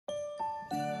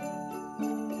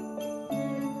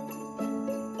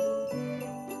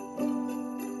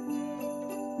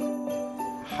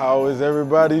How is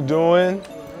everybody doing?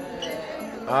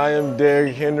 I am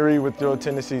Derrick Henry with your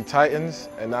Tennessee Titans,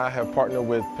 and I have partnered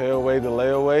with Pay Away the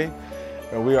Layaway.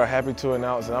 And we are happy to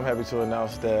announce, and I'm happy to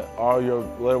announce, that all your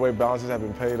layaway balances have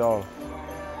been paid off.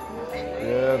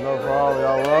 Yeah, no problem.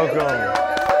 Y'all welcome.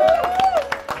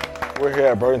 We're here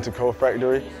at Burlington Coat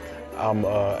Factory. I'm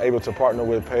able to partner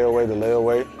with Pay Away the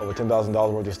Layaway, over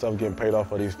 $10,000 worth of stuff getting paid off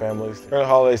for these families. During the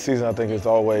holiday season, I think it's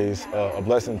always a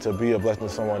blessing to be a blessing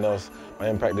to someone else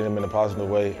by impacting them in a positive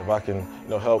way. If I can,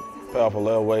 help pay off a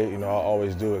layaway, I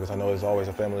always do it because I know there's always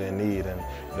a family in need, and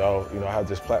I have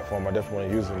this platform. I definitely want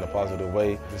to use it in a positive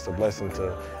way. It's a blessing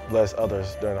to bless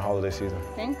others during the holiday season.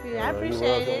 Thank you. I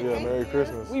appreciate it. Yeah, Merry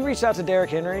Christmas. We reached out to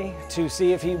Derrick Henry to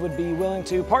see if he would be willing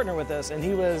to partner with us, and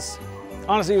he was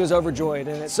overjoyed,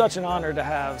 and it's such an honor to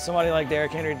have somebody like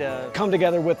Derrick Henry to come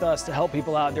together with us to help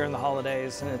people out during the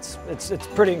holidays, and it's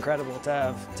pretty incredible to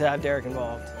have Derrick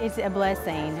involved. It's a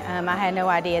blessing. I had no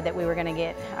idea that we were going to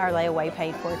get our layaway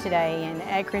paid for today, and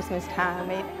at Christmas time,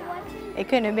 it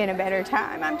couldn't have been a better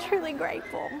time. I'm truly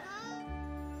grateful.